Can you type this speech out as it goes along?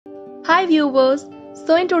Hi viewers,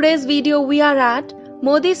 so in today's video we are at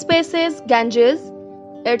Modispaces Ganges.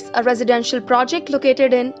 It's a residential project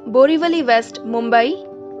located in Borivali West, Mumbai.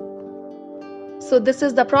 So this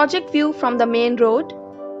is the project view from the main road.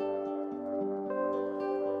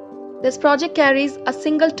 This project carries a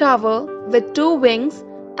single tower with 2 wings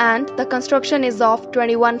and the construction is of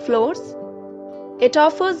 21 floors. It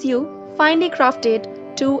offers you finely crafted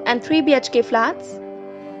 2 and 3 BHK flats.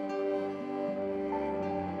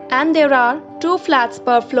 And there are 2 flats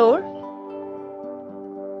per floor.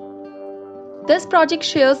 This project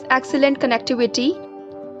shares excellent connectivity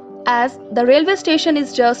as the railway station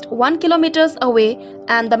is just 1 kilometers away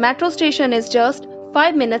and the metro station is just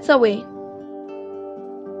 5 minutes away.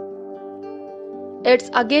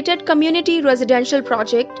 It's a gated community residential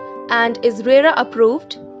project and is RERA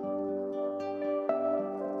approved.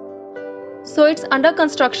 So it's under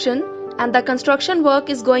construction and the construction work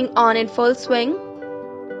is going on in full swing.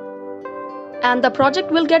 And the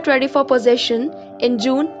project will get ready for possession in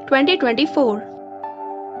June 2024.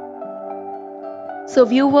 So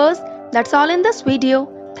viewers, that's all in this video.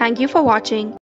 Thank you for watching.